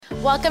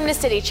Welcome to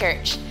City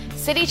Church.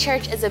 City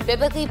Church is a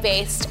biblically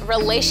based,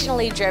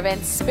 relationally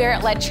driven,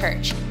 spirit-led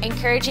church,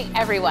 encouraging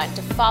everyone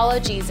to follow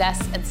Jesus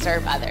and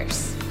serve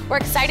others. We're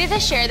excited to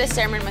share this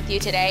sermon with you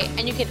today,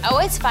 and you can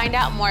always find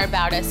out more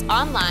about us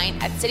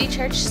online at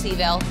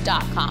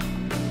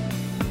citychurchseville.com.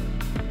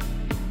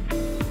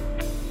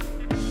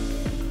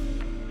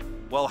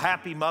 Well,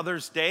 happy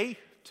Mother's Day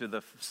to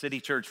the City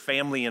Church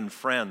family and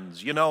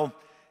friends. You know,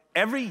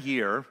 every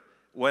year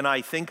when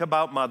I think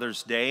about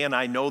Mother's Day and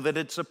I know that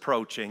it's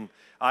approaching,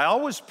 I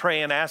always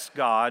pray and ask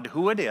God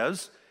who it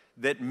is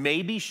that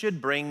maybe should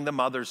bring the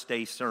Mother's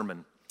Day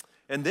sermon.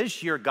 And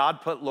this year,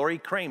 God put Lori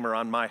Kramer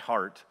on my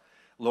heart.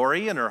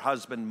 Lori and her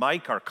husband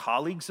Mike are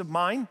colleagues of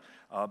mine.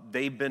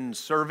 They've been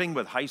serving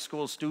with high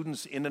school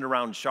students in and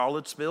around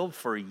Charlottesville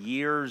for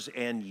years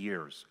and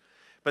years.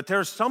 But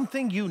there's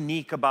something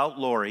unique about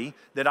Lori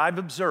that I've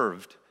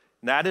observed,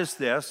 and that is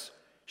this: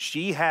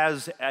 she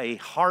has a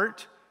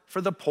heart for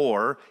the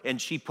poor,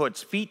 and she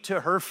puts feet to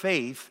her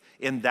faith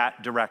in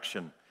that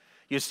direction.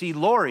 You see,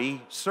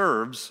 Lori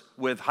serves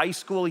with high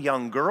school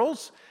young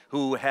girls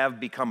who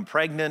have become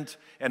pregnant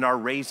and are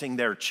raising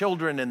their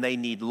children, and they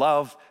need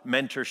love,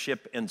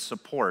 mentorship, and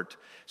support.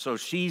 So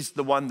she's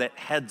the one that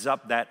heads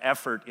up that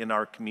effort in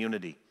our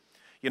community.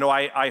 You know,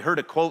 I heard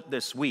a quote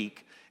this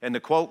week, and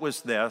the quote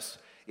was this: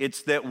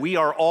 it's that we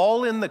are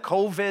all in the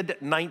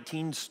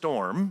COVID-19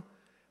 storm,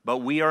 but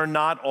we are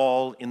not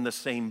all in the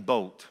same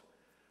boat.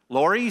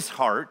 Lori's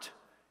heart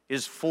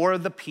is for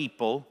the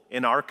people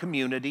in our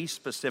community,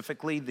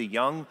 specifically the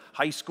young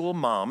high school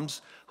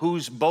moms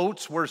whose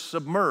boats were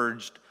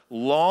submerged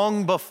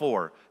long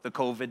before the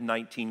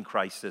COVID-19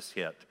 crisis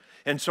hit.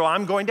 And so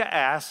I'm going to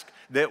ask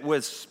that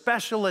with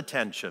special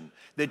attention,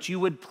 that you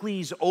would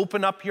please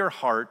open up your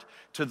heart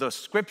to the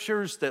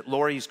scriptures that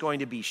Lori's going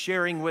to be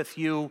sharing with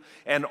you,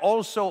 and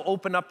also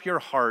open up your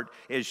heart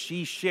as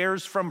she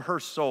shares from her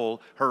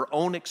soul her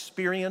own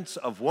experience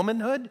of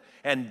womanhood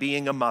and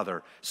being a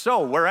mother.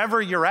 So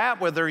wherever you're at,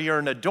 whether you're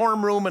in a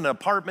dorm room, an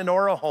apartment,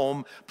 or a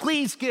home,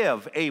 please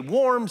give a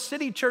warm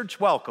City Church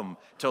welcome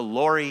to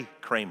Lori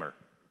Kramer.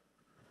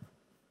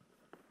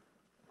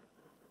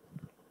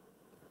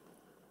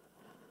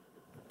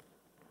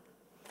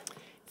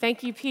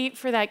 Thank you, Pete,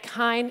 for that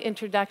kind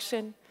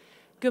introduction.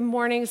 Good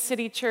morning,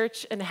 City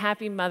Church, and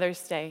happy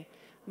Mother's Day.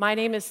 My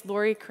name is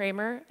Lori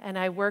Kramer, and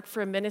I work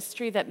for a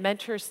ministry that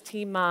mentors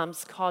teen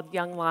moms called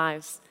Young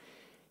Lives.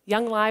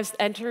 Young Lives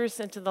enters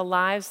into the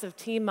lives of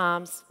teen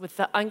moms with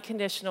the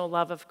unconditional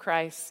love of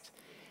Christ,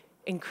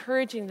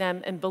 encouraging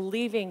them and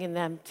believing in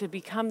them to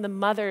become the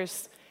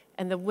mothers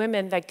and the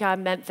women that God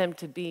meant them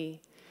to be.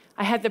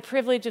 I had the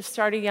privilege of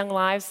starting Young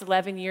Lives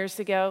 11 years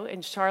ago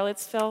in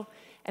Charlottesville,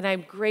 and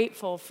I'm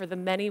grateful for the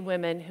many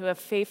women who have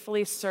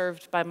faithfully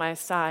served by my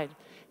side,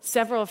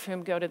 several of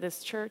whom go to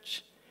this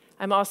church.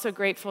 I'm also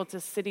grateful to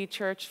City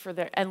Church for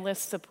their endless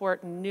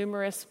support in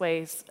numerous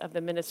ways of the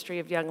ministry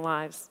of Young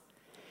Lives.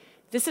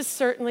 This is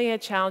certainly a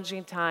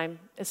challenging time,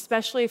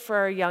 especially for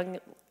our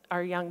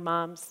young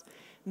moms,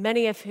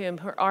 many of whom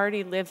who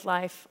already live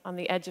life on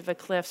the edge of a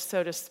cliff,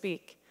 so to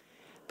speak.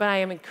 But I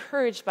am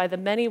encouraged by the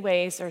many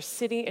ways our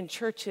city and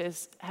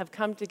churches have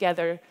come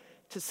together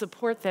to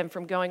support them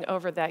from going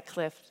over that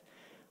cliff.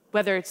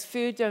 Whether it's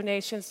food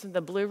donations from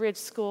the Blue Ridge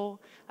School,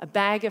 a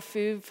bag of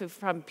food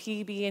from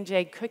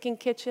PB&J Cooking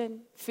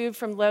Kitchen, food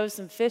from Loaves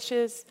and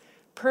Fishes,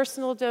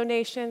 personal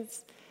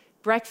donations,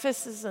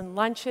 breakfasts and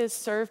lunches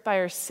served by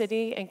our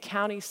city and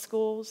county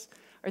schools,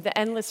 or the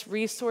endless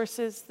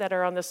resources that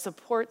are on the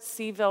Support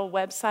Seville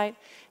website,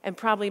 and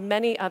probably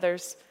many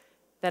others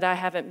that I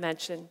haven't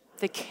mentioned.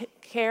 The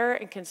care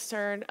and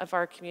concern of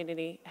our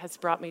community has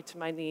brought me to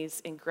my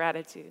knees in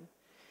gratitude.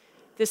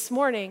 This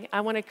morning, I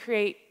want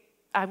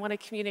to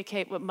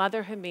communicate what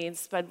motherhood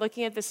means by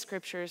looking at the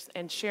scriptures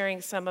and sharing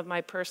some of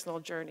my personal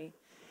journey.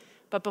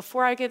 But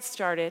before I get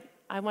started,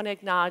 I want to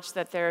acknowledge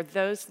that there are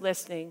those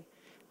listening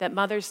that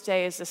Mother's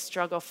Day is a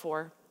struggle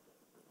for.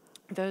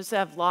 Those that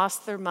have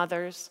lost their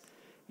mothers,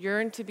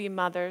 yearn to be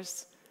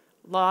mothers,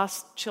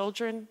 lost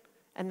children,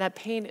 and that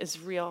pain is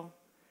real.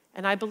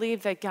 And I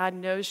believe that God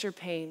knows your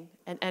pain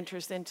and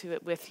enters into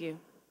it with you.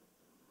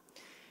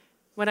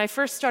 When I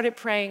first started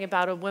praying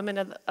about a woman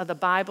of the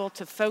Bible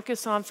to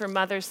focus on for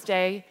Mother's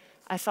Day,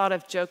 I thought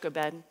of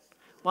Jochebed.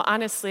 Well,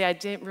 honestly, I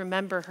didn't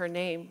remember her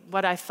name.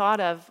 What I thought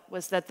of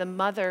was that the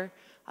mother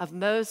of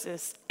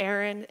Moses,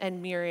 Aaron,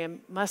 and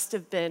Miriam must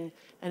have been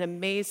an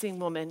amazing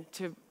woman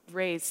to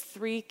raise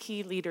three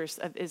key leaders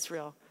of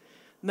Israel.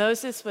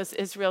 Moses was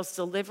Israel's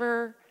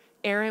deliverer,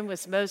 Aaron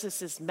was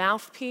Moses'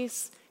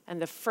 mouthpiece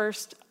and the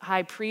first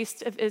high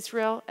priest of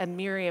Israel, and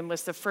Miriam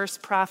was the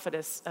first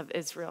prophetess of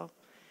Israel.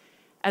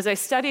 As I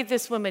studied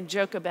this woman,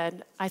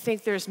 Jochebed, I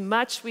think there's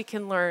much we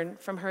can learn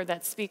from her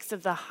that speaks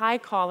of the high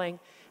calling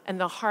and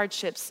the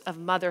hardships of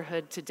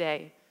motherhood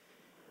today.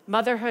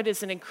 Motherhood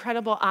is an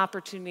incredible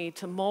opportunity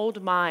to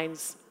mold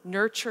minds,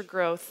 nurture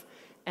growth,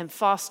 and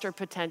foster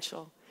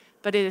potential,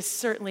 but it is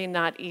certainly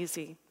not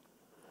easy.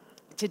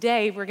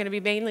 Today, we're going to be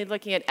mainly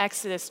looking at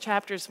Exodus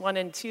chapters 1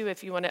 and 2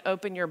 if you want to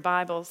open your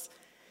Bibles.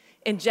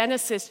 In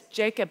Genesis,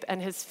 Jacob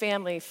and his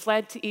family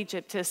fled to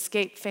Egypt to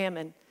escape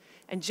famine.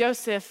 And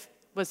Joseph,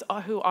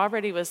 who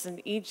already was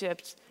in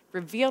Egypt,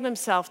 revealed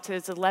himself to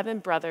his 11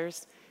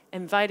 brothers,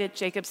 invited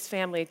Jacob's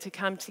family to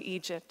come to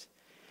Egypt.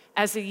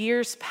 As the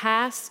years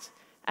passed,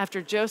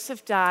 after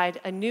Joseph died,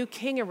 a new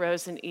king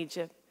arose in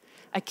Egypt,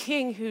 a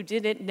king who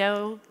didn't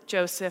know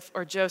Joseph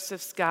or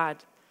Joseph's God.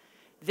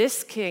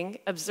 This king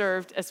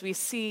observed, as we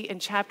see in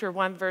chapter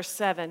 1, verse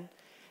 7,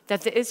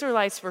 that the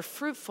Israelites were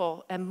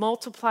fruitful and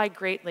multiplied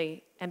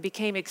greatly and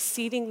became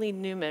exceedingly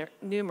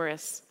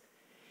numerous.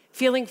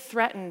 Feeling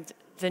threatened,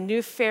 the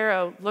new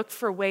Pharaoh looked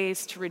for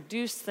ways to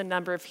reduce the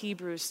number of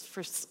Hebrews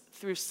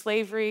through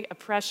slavery,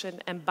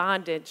 oppression, and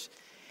bondage.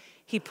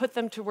 He put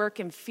them to work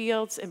in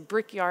fields and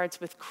brickyards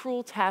with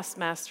cruel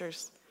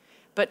taskmasters.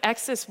 But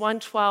Exodus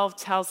 1:12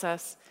 tells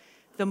us,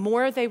 the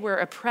more they were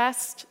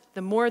oppressed,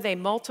 the more they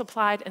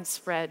multiplied and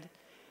spread.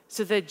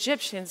 So the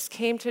Egyptians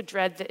came to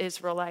dread the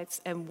Israelites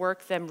and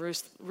worked them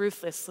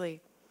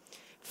ruthlessly.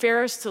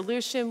 Pharaoh's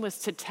solution was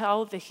to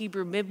tell the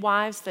Hebrew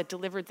midwives that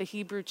delivered the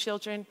Hebrew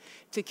children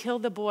to kill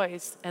the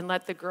boys and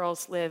let the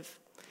girls live.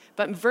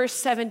 But in verse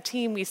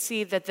 17, we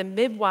see that the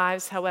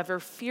midwives, however,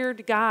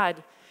 feared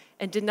God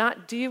and did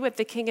not do what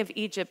the king of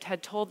Egypt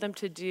had told them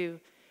to do.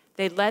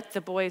 They let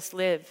the boys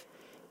live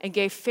and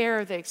gave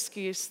Pharaoh the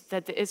excuse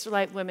that the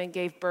Israelite women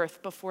gave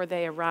birth before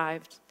they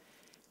arrived.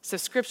 So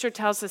scripture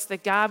tells us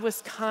that God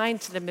was kind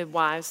to the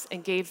midwives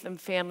and gave them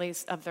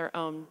families of their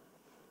own.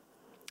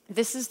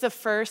 This is the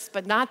first,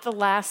 but not the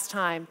last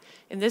time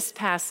in this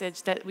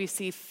passage that we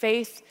see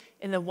faith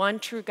in the one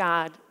true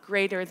God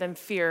greater than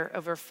fear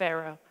over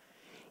Pharaoh.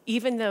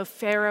 Even though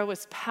Pharaoh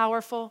was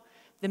powerful,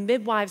 the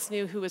midwives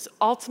knew who was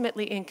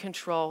ultimately in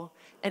control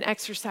and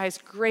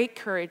exercised great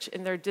courage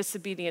in their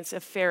disobedience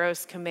of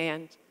Pharaoh's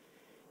command.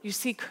 You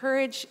see,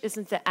 courage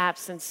isn't the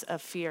absence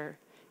of fear.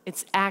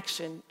 It's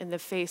action in the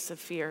face of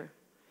fear.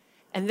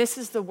 And this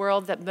is the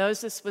world that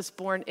Moses was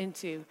born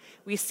into.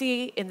 We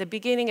see in the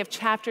beginning of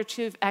chapter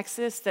 2 of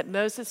Exodus that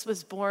Moses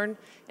was born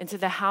into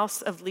the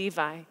house of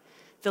Levi.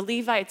 The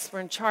Levites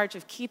were in charge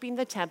of keeping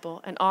the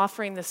temple and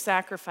offering the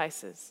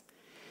sacrifices.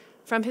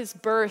 From his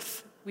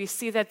birth, we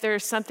see that there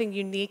is something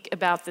unique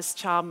about this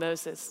child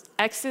Moses.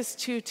 Exodus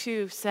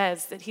 2:2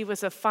 says that he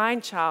was a fine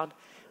child,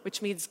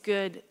 which means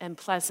good and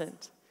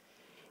pleasant.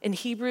 In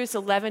Hebrews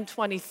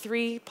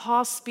 11:23,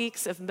 Paul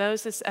speaks of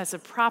Moses as a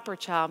proper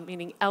child,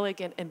 meaning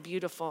elegant and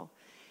beautiful.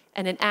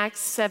 And in Acts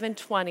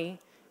 7:20,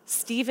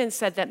 Stephen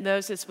said that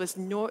Moses was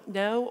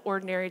no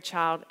ordinary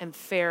child and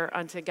fair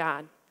unto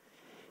God.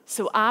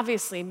 So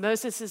obviously,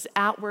 Moses'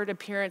 outward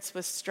appearance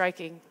was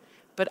striking,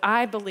 but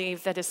I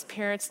believe that his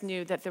parents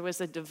knew that there was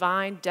a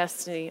divine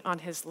destiny on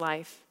his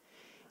life.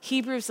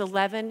 Hebrews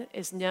 11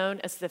 is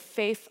known as the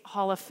Faith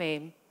Hall of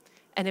Fame.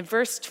 And in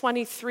verse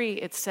 23,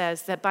 it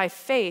says that by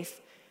faith,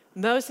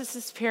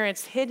 Moses'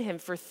 parents hid him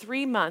for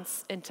 3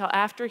 months until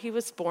after he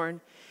was born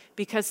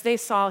because they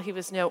saw he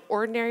was no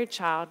ordinary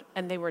child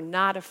and they were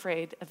not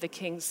afraid of the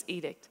king's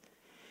edict.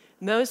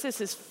 Moses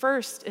is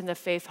first in the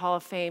Faith Hall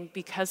of Fame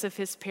because of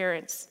his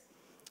parents.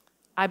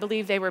 I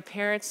believe they were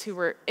parents who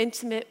were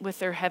intimate with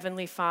their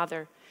heavenly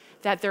Father,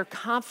 that their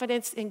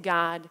confidence in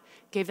God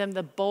gave them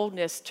the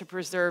boldness to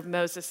preserve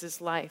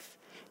Moses' life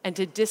and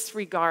to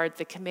disregard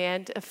the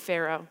command of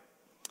Pharaoh,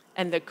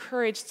 and the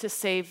courage to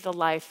save the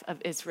life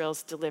of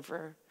Israel's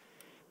deliverer.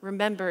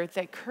 Remember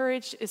that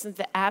courage isn't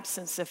the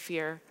absence of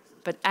fear,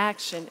 but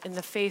action in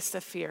the face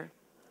of fear.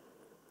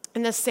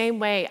 In the same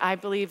way, I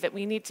believe that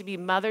we need to be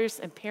mothers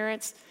and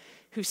parents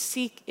who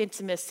seek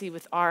intimacy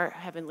with our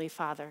Heavenly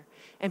Father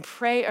and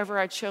pray over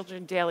our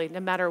children daily, no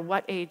matter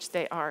what age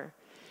they are,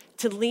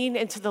 to lean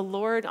into the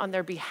Lord on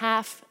their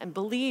behalf and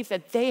believe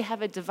that they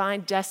have a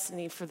divine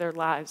destiny for their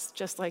lives,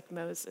 just like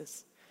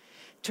Moses.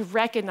 To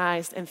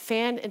recognize and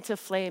fan into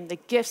flame the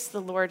gifts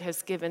the Lord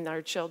has given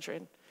our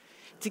children,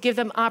 to give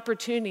them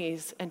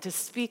opportunities and to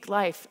speak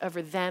life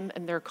over them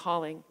and their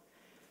calling.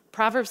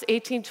 Proverbs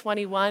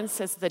 18:21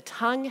 says, the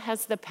tongue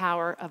has the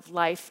power of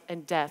life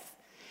and death.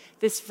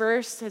 This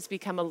verse has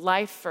become a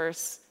life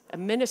verse, a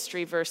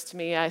ministry verse to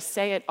me. I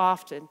say it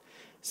often,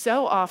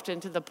 so often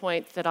to the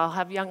point that I'll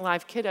have Young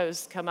Life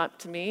kiddos come up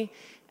to me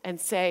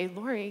and say,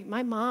 Lori,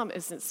 my mom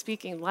isn't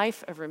speaking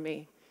life over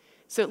me.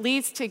 So it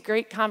leads to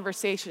great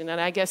conversation,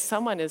 and I guess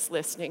someone is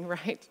listening,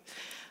 right?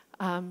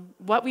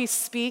 What we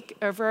speak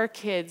over our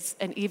kids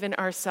and even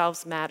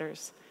ourselves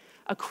matters.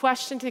 A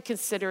question to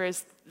consider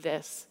is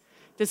this: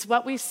 does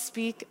what we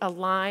speak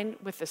align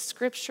with the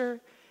scripture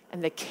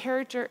and the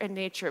character and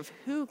nature of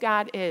who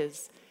God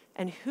is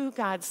and who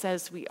God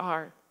says we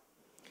are?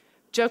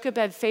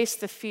 Jochebed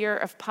faced the fear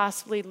of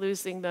possibly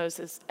losing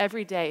Moses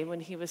every day when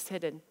he was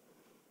hidden.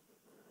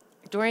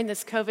 During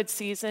this COVID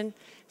season,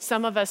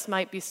 some of us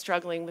might be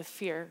struggling with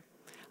fear.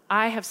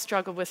 I have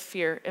struggled with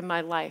fear in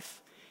my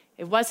life.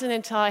 It wasn't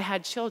until I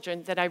had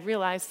children that I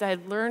realized that I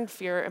had learned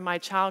fear in my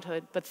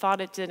childhood, but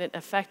thought it didn't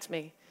affect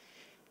me.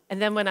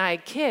 And then when I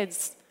had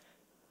kids,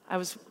 I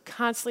was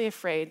constantly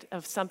afraid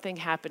of something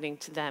happening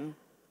to them.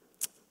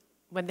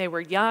 When they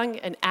were young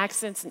and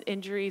accidents and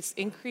injuries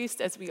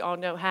increased, as we all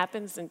know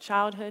happens in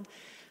childhood,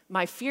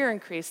 my fear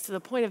increased to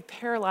the point of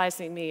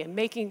paralyzing me and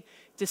making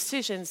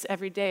decisions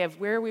every day of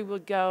where we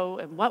would go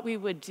and what we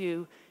would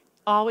do,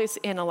 always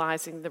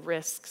analyzing the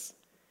risks.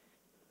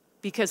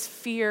 Because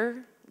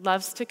fear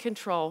loves to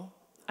control,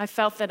 I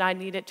felt that I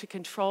needed to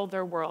control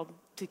their world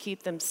to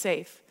keep them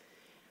safe.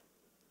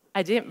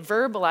 I didn't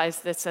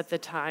verbalize this at the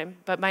time,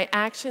 but my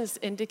actions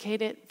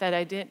indicated that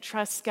I didn't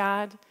trust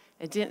God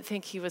and didn't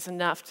think He was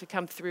enough to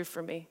come through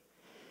for me.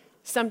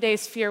 Some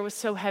days fear was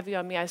so heavy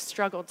on me, I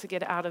struggled to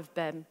get out of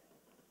bed.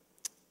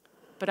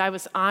 But I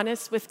was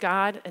honest with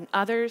God and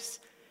others.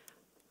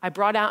 I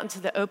brought out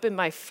into the open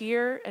my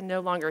fear and no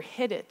longer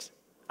hid it.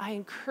 I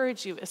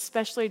encourage you,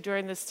 especially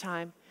during this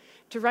time,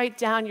 to write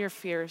down your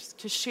fears,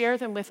 to share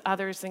them with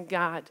others and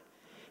God.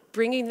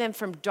 Bringing them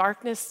from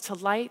darkness to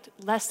light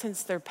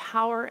lessens their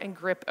power and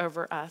grip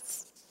over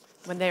us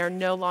when they are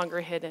no longer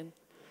hidden.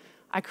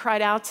 I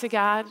cried out to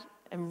God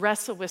and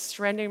wrestled with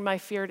surrendering my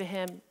fear to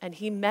Him, and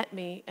He met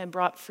me and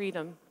brought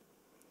freedom.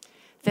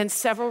 Then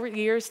several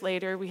years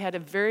later, we had a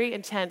very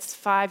intense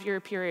 5-year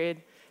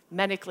period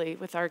medically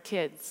with our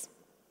kids.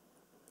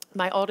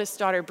 My oldest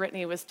daughter,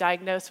 Brittany, was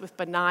diagnosed with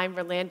benign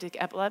Rolandic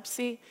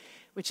epilepsy,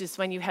 which is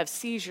when you have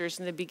seizures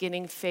in the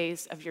beginning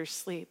phase of your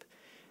sleep.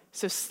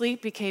 So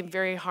sleep became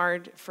very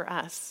hard for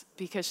us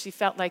because she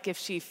felt like if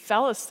she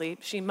fell asleep,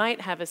 she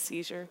might have a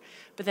seizure.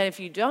 But then if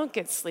you don't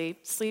get sleep,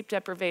 sleep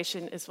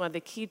deprivation is one of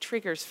the key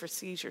triggers for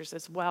seizures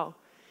as well.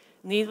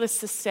 Needless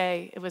to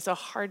say, it was a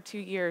hard 2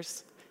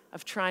 years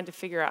of trying to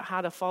figure out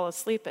how to fall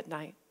asleep at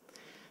night.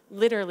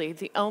 Literally,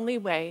 the only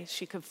way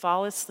she could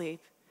fall asleep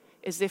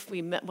is if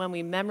when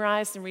we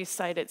memorized and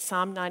recited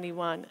Psalm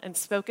 91 and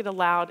spoke it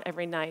aloud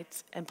every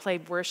night and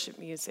played worship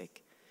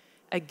music.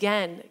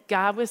 Again,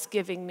 God was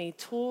giving me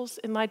tools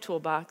in my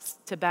toolbox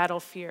to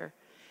battle fear.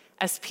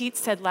 As Pete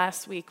said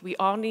last week, we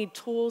all need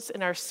tools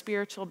in our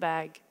spiritual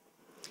bag.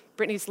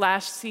 Brittany's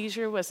last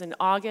seizure was in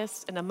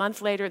August, and a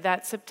month later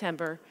that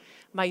September,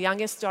 my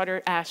youngest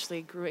daughter,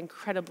 Ashley, grew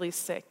incredibly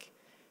sick.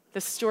 The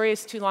story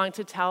is too long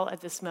to tell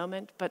at this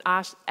moment, but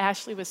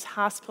Ashley was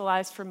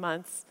hospitalized for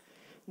months,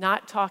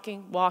 not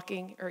talking,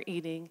 walking, or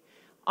eating,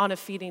 on a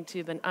feeding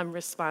tube and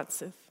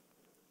unresponsive.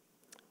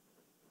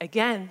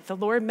 Again, the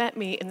Lord met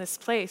me in this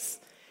place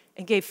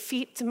and gave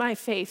feet to my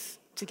faith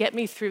to get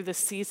me through this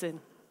season.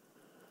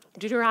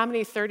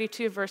 Deuteronomy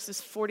 32 verses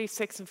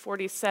 46 and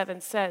 47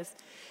 says,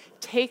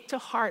 "Take to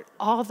heart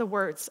all the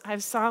words I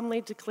have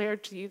solemnly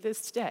declared to you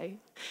this day.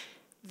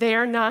 They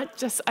are not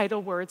just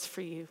idle words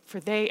for you, for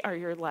they are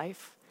your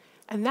life."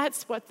 And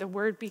that's what the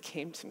word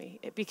became to me.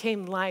 It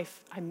became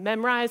life. I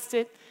memorized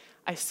it.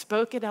 I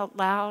spoke it out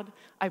loud.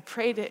 I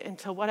prayed it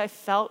until what I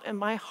felt in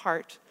my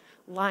heart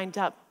lined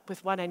up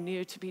with what I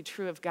knew to be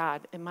true of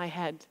God in my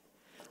head.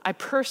 I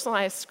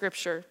personalized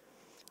scripture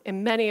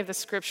in many of the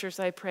scriptures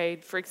I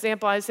prayed. For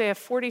example, Isaiah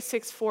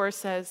 46:4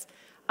 says,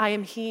 I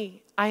am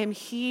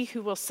he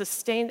who will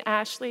sustain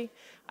Ashley.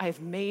 I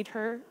have made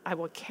her, I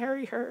will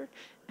carry her,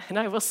 and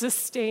I will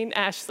sustain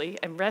Ashley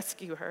and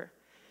rescue her."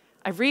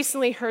 I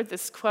recently heard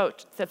this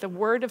quote that the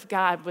word of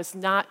God was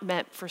not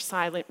meant for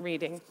silent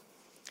reading,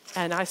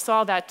 and I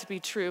saw that to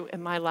be true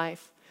in my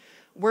life.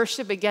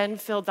 Worship again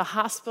filled the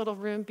hospital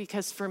room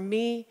because for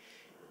me,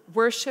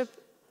 worship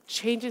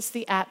changes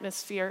the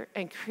atmosphere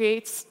and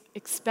creates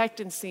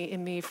expectancy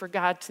in me for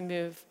God to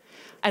move.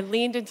 I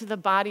leaned into the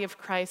body of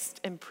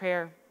Christ in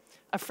prayer.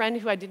 A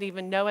friend who I didn't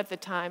even know at the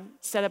time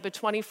set up a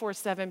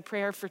 24/7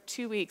 prayer for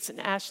 2 weeks in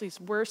Ashley's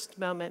worst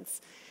moments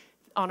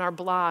on our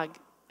blog,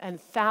 and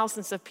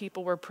thousands of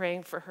people were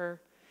praying for her.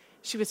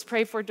 She was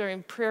prayed for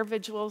during prayer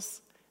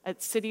vigils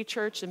at City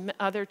Church and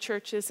other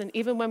churches, and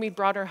even when we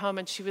brought her home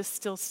and she was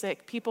still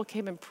sick, people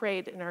came and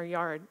prayed in our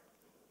yard.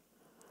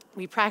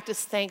 We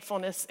practiced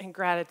thankfulness and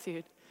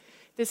gratitude.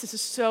 This is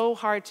so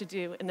hard to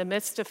do in the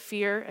midst of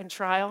fear and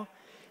trial,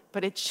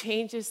 but it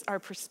changes our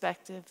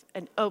perspective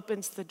and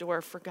opens the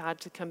door for God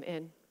to come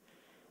in.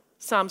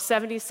 Psalm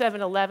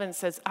 77:11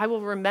 says, "I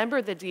will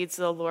remember the deeds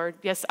of the Lord.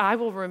 Yes, I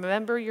will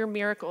remember your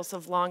miracles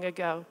of long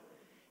ago."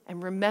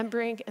 And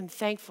remembering and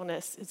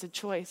thankfulness is a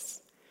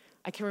choice.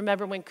 I can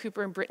remember when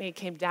Cooper and Brittany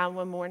came down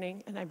one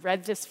morning and I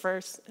read this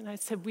verse and I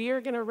said, we are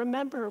going to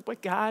remember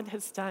what God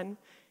has done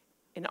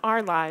in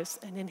our lives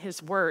and in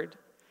His Word.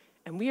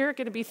 And we are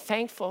going to be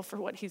thankful for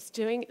what He's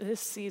doing in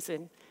this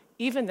season,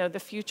 even though the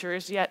future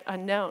is yet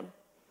unknown.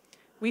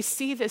 We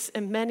see this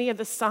in many of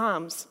the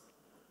Psalms,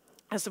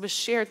 as it was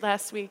shared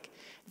last week,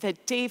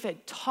 that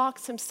David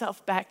talks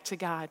himself back to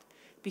God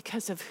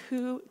because of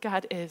who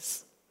God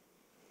is.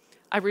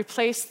 I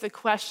replaced the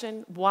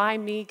question, why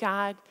me,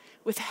 God,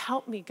 with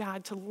help me,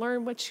 God, to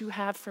learn what you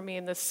have for me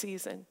in this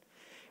season.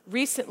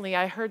 Recently,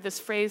 I heard this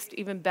phrased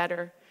even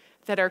better,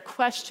 that our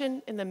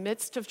question in the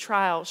midst of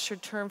trial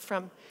should turn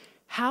from,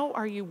 how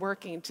are you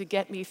working to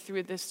get me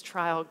through this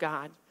trial,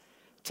 God,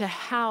 to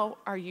how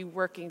are you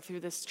working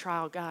through this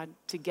trial, God,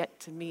 to get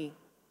to me?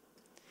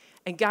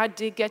 And God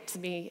did get to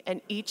me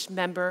and each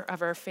member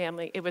of our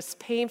family. It was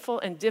painful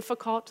and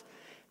difficult,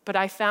 But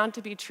I found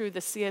to be true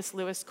the C.S.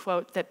 Lewis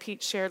quote that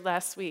Pete shared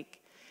last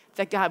week,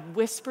 that God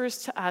whispers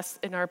to us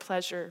in our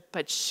pleasure,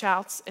 but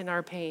shouts in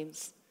our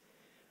pains.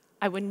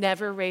 I would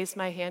never raise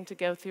my hand to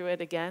go through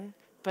it again,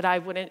 but I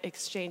wouldn't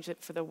exchange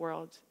it for the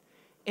world.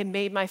 It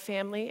made my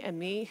family and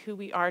me who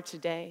we are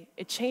today.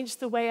 It changed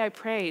the way I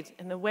prayed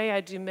and the way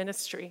I do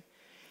ministry.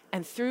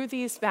 And through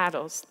these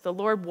battles, the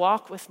Lord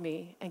walked with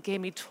me and gave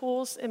me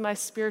tools in my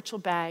spiritual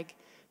bag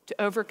to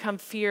overcome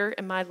fear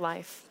in my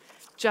life,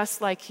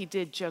 just like he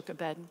did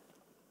Jochebed.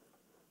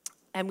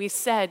 And we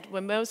said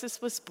when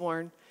Moses was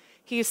born,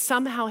 he is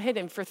somehow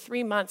hidden for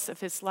 3 months of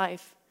his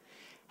life.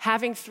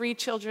 Having 3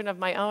 children of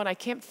my own, I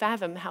can't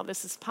fathom how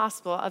this is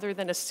possible other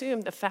than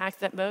assume the fact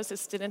that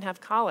Moses didn't have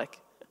colic.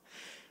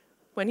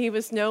 When he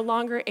was no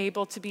longer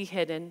able to be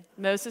hidden,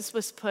 Moses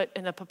was put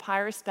in a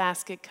papyrus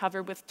basket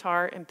covered with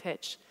tar and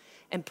pitch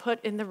and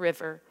put in the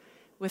river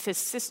with his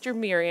sister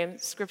Miriam,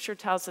 scripture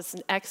tells us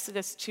in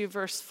Exodus 2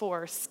 verse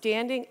 4,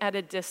 standing at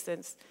a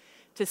distance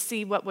to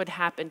see what would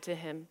happen to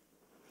him.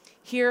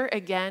 Here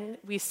again,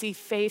 we see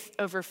faith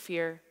over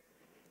fear.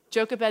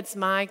 Jochebed's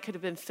mind could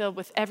have been filled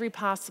with every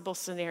possible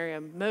scenario.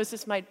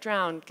 Moses might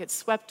drown, get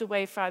swept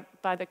away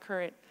by the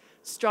current,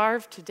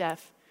 starve to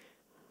death,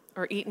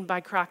 or eaten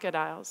by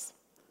crocodiles.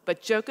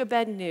 But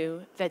Jochebed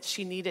knew that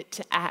she needed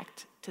to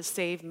act to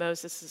save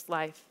Moses'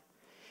 life.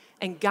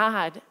 And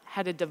God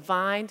had a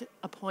divine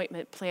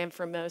appointment planned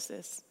for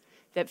Moses,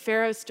 that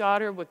Pharaoh's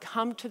daughter would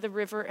come to the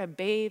river and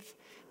bathe,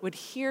 would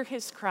hear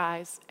his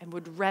cries, and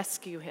would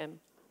rescue him.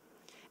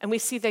 And we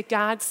see that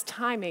God's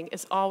timing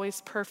is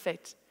always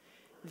perfect.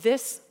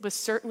 This was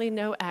certainly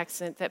no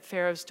accident that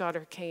Pharaoh's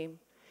daughter came.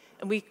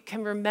 And we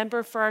can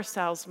remember for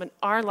ourselves when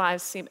our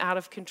lives seem out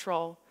of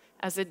control,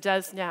 as it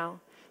does now,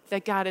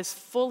 that God is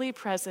fully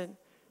present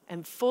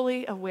and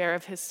fully aware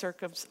of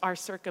our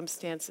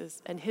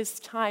circumstances, and his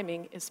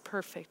timing is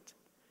perfect.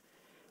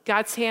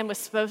 God's hand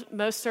was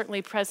most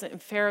certainly present in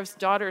Pharaoh's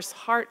daughter's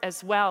heart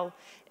as well.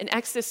 In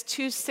Exodus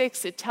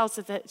 2:6, it tells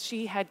us that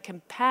she had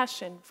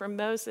compassion for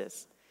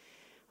Moses.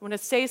 I want to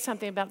say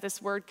something about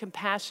this word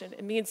compassion.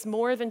 It means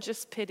more than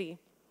just pity.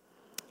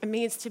 It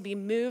means to be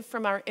moved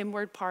from our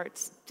inward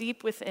parts,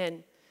 deep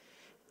within.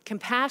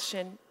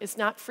 Compassion is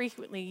not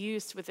frequently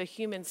used with a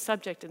human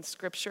subject in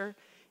Scripture.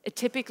 It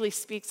typically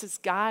speaks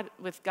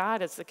with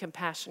God as the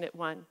compassionate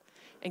one.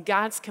 And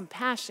God's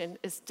compassion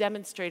is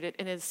demonstrated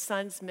in his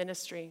son's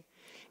ministry.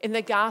 In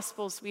the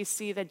Gospels, we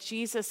see that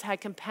Jesus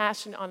had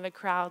compassion on the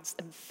crowds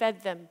and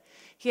fed them.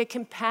 He had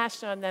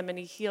compassion on them and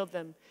he healed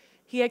them.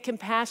 He had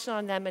compassion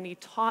on them and he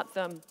taught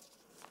them.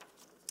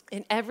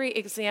 In every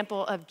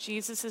example of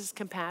Jesus'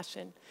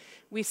 compassion,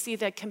 we see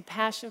that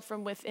compassion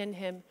from within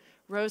him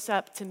rose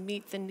up to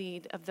meet the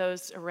need of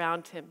those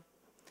around him.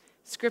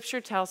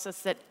 Scripture tells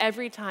us that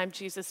every time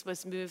Jesus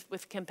was moved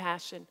with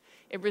compassion,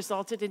 it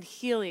resulted in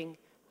healing,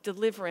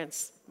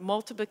 deliverance,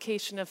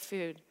 multiplication of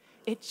food.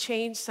 It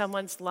changed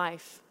someone's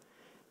life.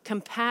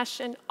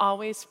 Compassion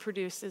always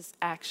produces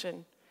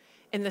action.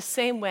 In the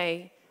same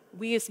way,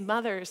 we as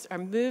mothers are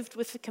moved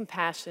with the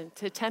compassion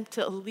to attempt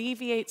to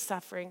alleviate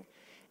suffering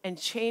and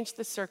change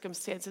the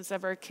circumstances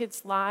of our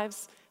kids'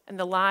 lives and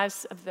the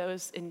lives of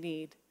those in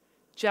need,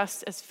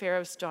 just as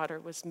Pharaoh's daughter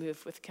was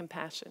moved with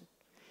compassion.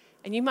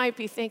 And you might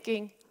be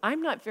thinking,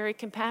 I'm not very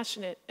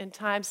compassionate in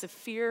times of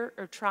fear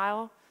or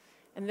trial.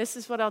 And this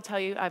is what I'll tell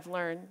you I've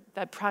learned,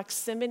 that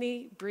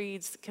proximity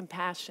breeds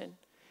compassion.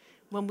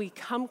 When we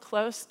come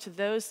close to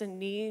those in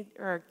need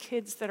or our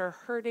kids that are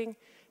hurting,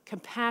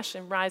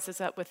 compassion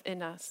rises up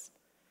within us.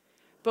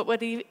 But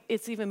what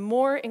is even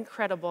more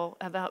incredible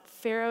about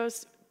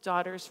Pharaoh's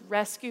daughter's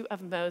rescue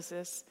of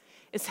Moses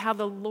is how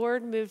the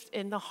Lord moved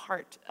in the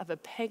heart of a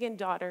pagan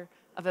daughter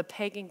of a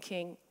pagan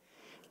king.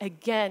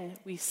 Again,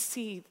 we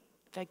see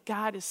that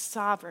God is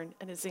sovereign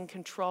and is in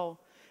control.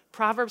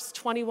 Proverbs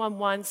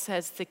 21:1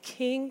 says, the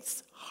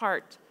king's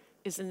heart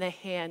is in the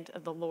hand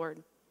of the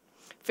Lord.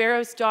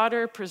 Pharaoh's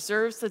daughter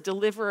preserves the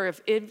deliverer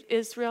of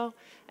Israel,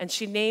 and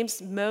she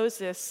names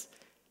Moses,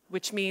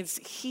 which means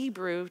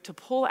Hebrew, to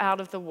pull out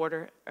of the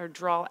water or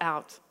draw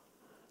out.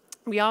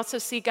 We also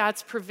see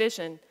God's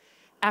provision.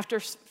 After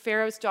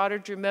Pharaoh's daughter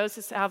drew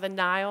Moses out of the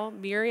Nile,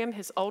 Miriam,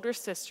 his older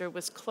sister,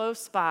 was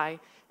close by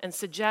and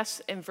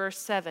suggests in verse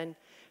 7,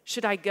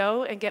 should I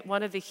go and get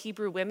one of the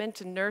Hebrew women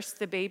to nurse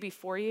the baby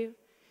for you?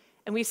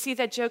 And we see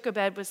that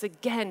Jochebed was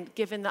again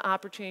given the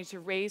opportunity to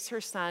raise her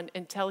son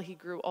until he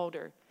grew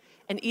older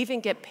and even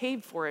get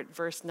paid for it,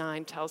 verse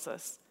 9 tells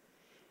us.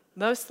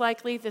 Most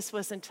likely, this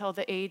was until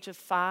the age of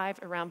 5,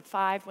 around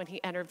 5, when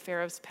he entered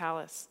Pharaoh's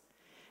palace.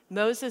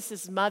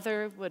 Moses'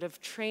 mother would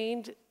have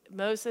trained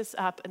Moses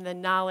up in the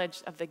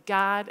knowledge of the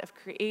God of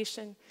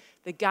creation,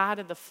 the God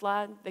of the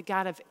flood, the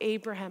God of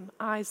Abraham,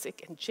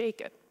 Isaac, and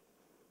Jacob.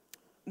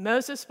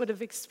 Moses would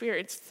have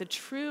experienced the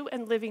true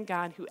and living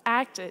God who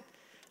acted,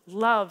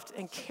 loved,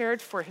 and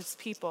cared for his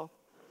people.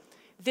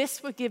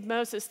 This would give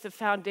Moses the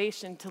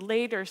foundation to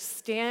later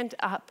stand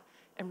up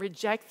and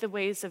reject the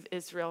ways of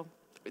Israel,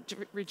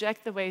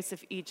 reject the ways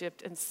of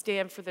Egypt, and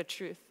stand for the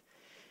truth.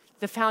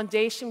 The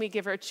foundation we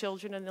give our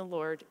children in the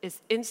Lord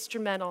is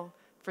instrumental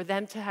for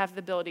them to have the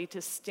ability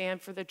to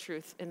stand for the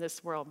truth in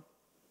this world.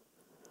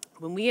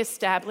 When we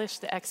establish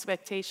the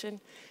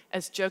expectation,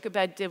 as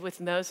Jochebed did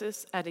with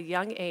Moses at a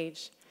young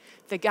age,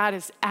 that God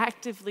is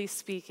actively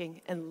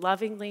speaking and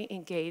lovingly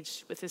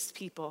engaged with his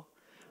people,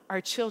 our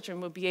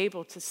children will be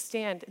able to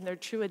stand in their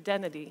true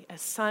identity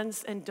as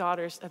sons and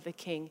daughters of the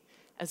King,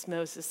 as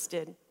Moses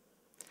did.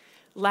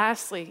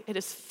 Lastly, it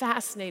is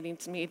fascinating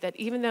to me that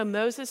even though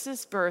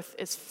Moses' birth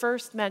is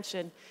first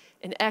mentioned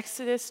in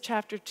Exodus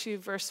chapter 2,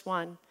 verse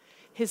 1,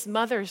 his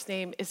mother's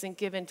name isn't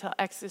given till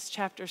Exodus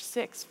chapter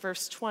 6,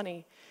 verse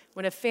 20,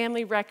 when a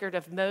family record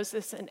of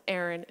Moses and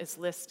Aaron is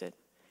listed.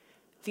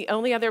 The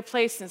only other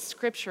place in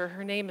Scripture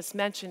her name is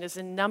mentioned is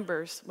in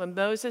Numbers, when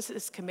Moses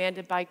is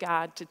commanded by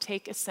God to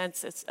take a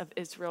census of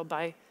Israel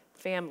by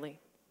family.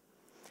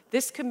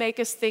 This could make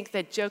us think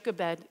that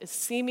Jochebed is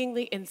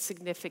seemingly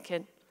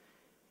insignificant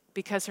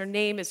because her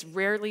name is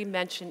rarely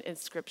mentioned in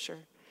Scripture.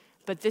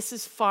 But this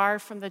is far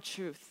from the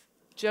truth.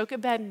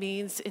 Jochebed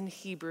means in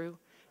Hebrew,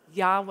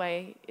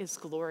 Yahweh is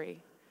glory.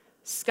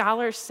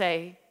 Scholars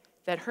say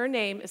that her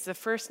name is the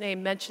first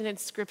name mentioned in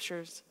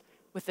Scriptures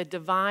with the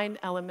divine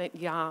element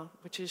Yah,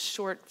 which is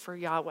short for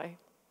Yahweh.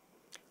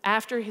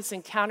 After his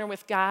encounter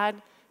with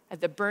God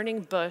at the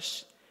burning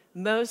bush,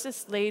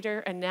 Moses later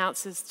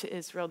announces to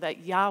Israel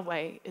that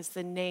Yahweh is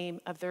the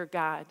name of their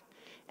God,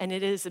 and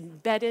it is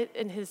embedded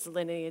in his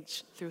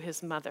lineage through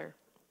his mother.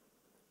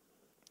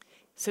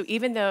 So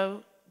even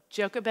though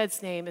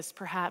Jochebed's name is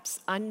perhaps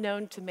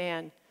unknown to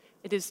man,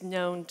 it is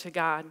known to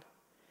God.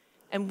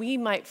 And we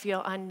might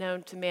feel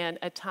unknown to man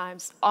at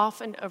times,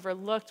 often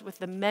overlooked with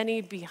the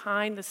many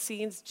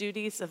behind-the-scenes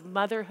duties of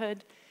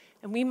motherhood,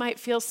 and we might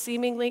feel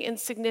seemingly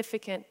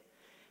insignificant.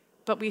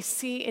 But we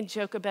see in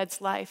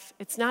Jochebed's life,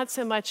 it's not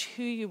so much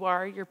who you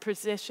are, your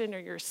position, or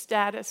your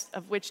status,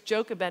 of which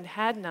Jochebed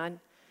had none,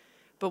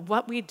 but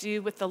what we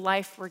do with the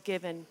life we're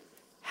given,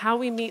 how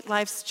we meet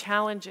life's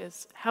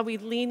challenges, how we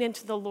lean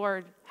into the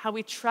Lord, how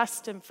we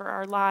trust him for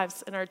our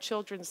lives and our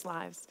children's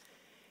lives.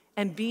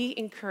 And be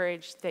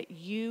encouraged that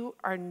you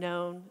are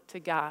known to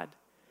God.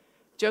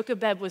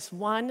 Jochebed was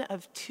one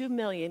of 2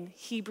 million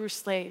Hebrew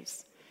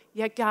slaves,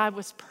 yet God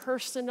was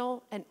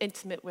personal and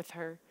intimate with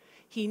her.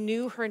 He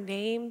knew her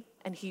name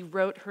and he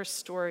wrote her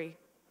story.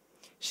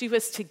 She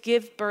was to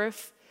give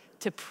birth,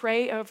 to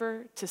pray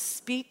over, to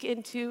speak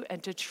into,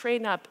 and to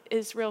train up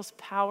Israel's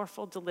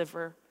powerful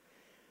deliverer.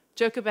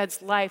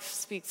 Jochebed's life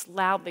speaks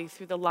loudly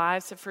through the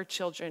lives of her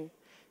children.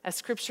 As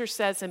Scripture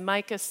says in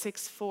Micah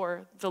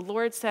 6:4, the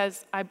Lord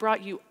says, I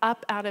brought you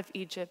up out of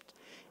Egypt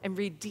and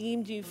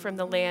redeemed you from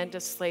the land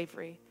of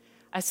slavery.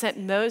 I sent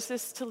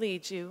Moses to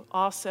lead you,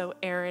 also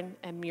Aaron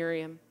and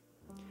Miriam.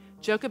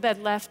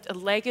 Jochebed left a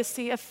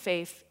legacy of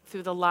faith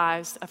through the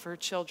lives of her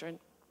children.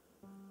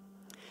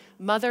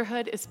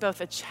 Motherhood is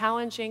both a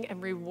challenging and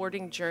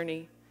rewarding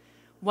journey,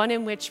 one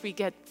in which we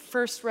get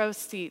first row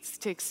seats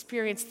to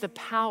experience the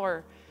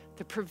power,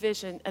 the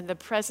provision, and the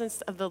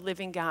presence of the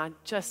living God,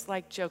 just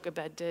like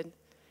Jochebed did.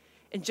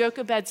 In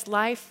Jochebed's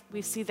life,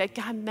 we see that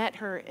God met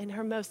her in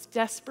her most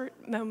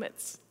desperate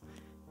moments.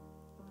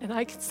 And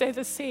I can say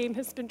the same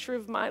has been true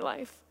of my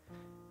life.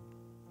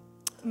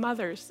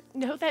 Mothers,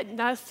 know that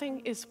nothing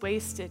is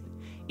wasted.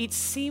 Each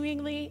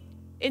seemingly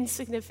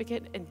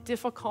insignificant and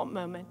difficult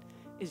moment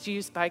is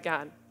used by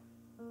God.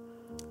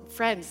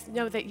 Friends,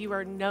 know that you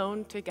are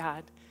known to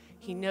God.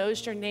 He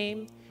knows your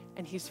name,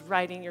 and he's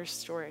writing your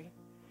story.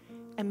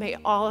 And may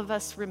all of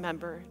us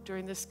remember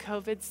during this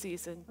COVID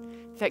season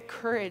that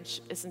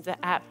courage isn't the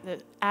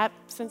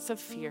absence of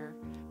fear,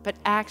 but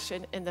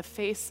action in the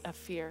face of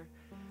fear,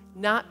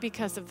 not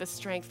because of the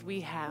strength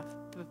we have,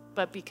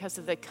 but because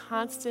of the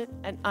constant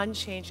and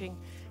unchanging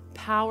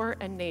power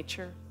and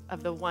nature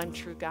of the one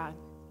true God.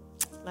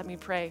 Let me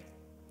pray.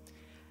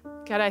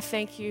 God, I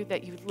thank you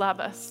that you love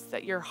us,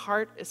 that your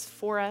heart is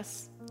for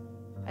us.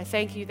 I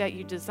thank you that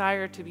you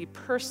desire to be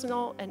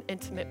personal and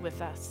intimate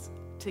with us,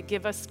 to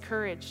give us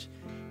courage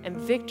and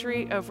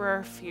victory over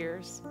our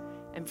fears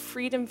and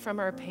freedom from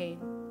our pain.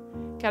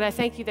 God, I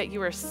thank you that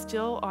you are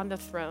still on the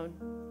throne.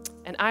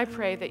 And I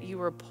pray that you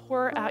will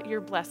pour out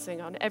your blessing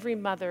on every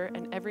mother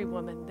and every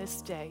woman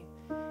this day.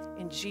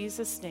 In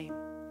Jesus' name,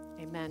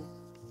 amen.